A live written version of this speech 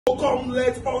Oh, come,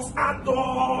 let us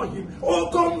adore him. Oh,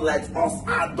 come, let us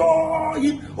adore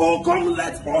him. Oh, come,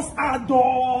 let us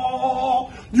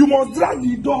adore. You must drag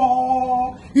the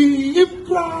door. He is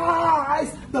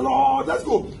Christ the Lord. Let's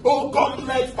go. Oh, come,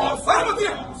 let us adore.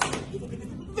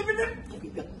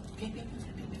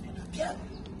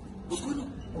 What's going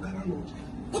on? Oga Landlord.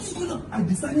 What's going on? I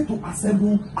decided to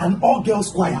assemble an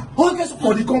all-girls choir. All-girls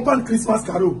for the compound Christmas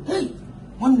carol. Hey,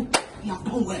 one. You have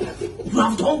done well. You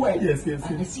have done well. Yes.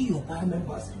 I see your choir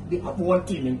members. They have one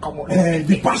thing in common.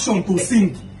 The passion to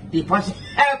sing. The passion.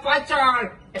 Passion.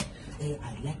 I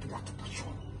like that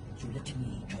passion. So let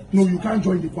me join. No, you can't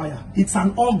join the choir. It's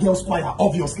an all-girls choir,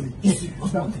 obviously. Yes, you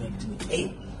must not connect with me.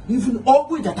 Hey, even all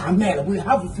we that are men, we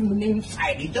have a feminine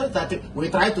side. It's just that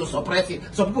we try to suppress it.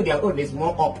 Some people, their own is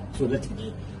more up. So let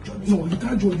me join. No, you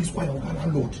can't join this choir, Oga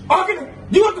Landlord. Okay,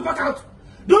 do you want to back out?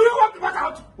 Do you want to back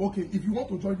out? Okay, if you want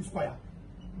to join this choir,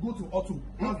 go to Otto.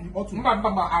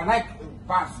 I like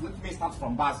bass. Let me start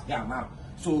from bass here now.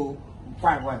 So,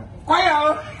 choir.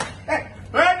 Hey,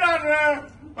 wait on.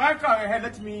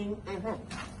 Let me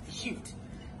shift.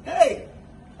 Hey,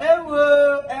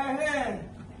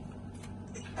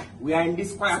 we are in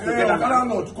this choir together. Oga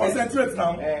Landlord, concentrate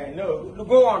now. No,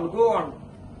 go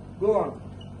on.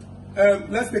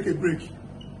 Let's take a break.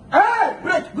 Hey,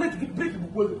 break.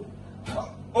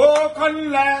 Oh, come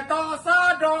let us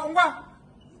adore.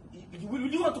 Will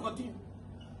you want to continue?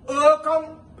 Oh, come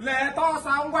let us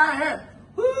adore.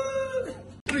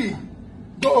 3,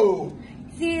 go.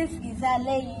 This is a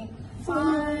lane.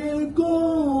 5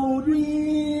 gold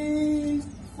rings.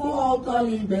 4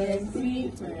 calling bells,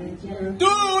 3 treasures.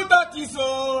 230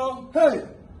 so. Hey,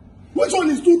 which one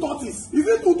is 2 tortoises? Is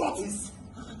it 2 tortoises?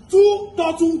 2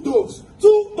 turtle doves.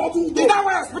 2 turtle doves. Did that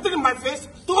way spitting in my face?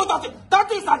 2 turtle. That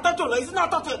is a turtle. It's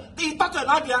not turtle. The turtle,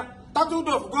 not there. Turtle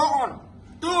dove. Go on.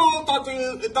 2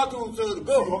 turtle.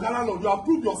 Go. Oga Landlord, you have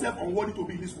proved yourself unworthy to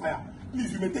be in this choir.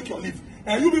 Please, you may take your leave.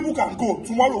 And you people can go.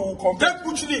 Tomorrow we'll come. Take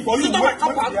which leave? For you,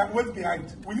 wait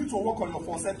behind. We need to work on your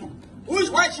falsetto.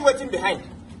 Why is she waiting behind?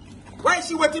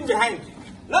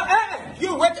 No,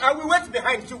 you wait. I will wait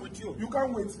behind you with you. You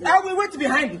can't wait. I will wait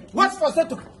behind. What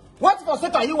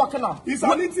falsetto are you working on? It's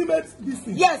an intimate this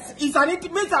thing. Yes, it's an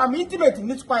intimate. I'm intimate in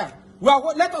this choir.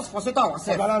 Well, let us falsetto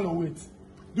ourselves. Oga Landlord, wait.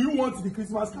 Do you want the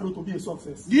Christmas carol to be a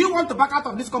success? Do you want to back out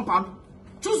of this compound?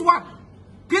 Choose one.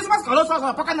 Christmas carol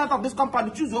are backing out of this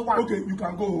compound. Choose one. Okay, you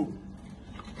can go home.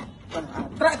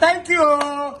 Thank you.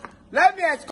 Let me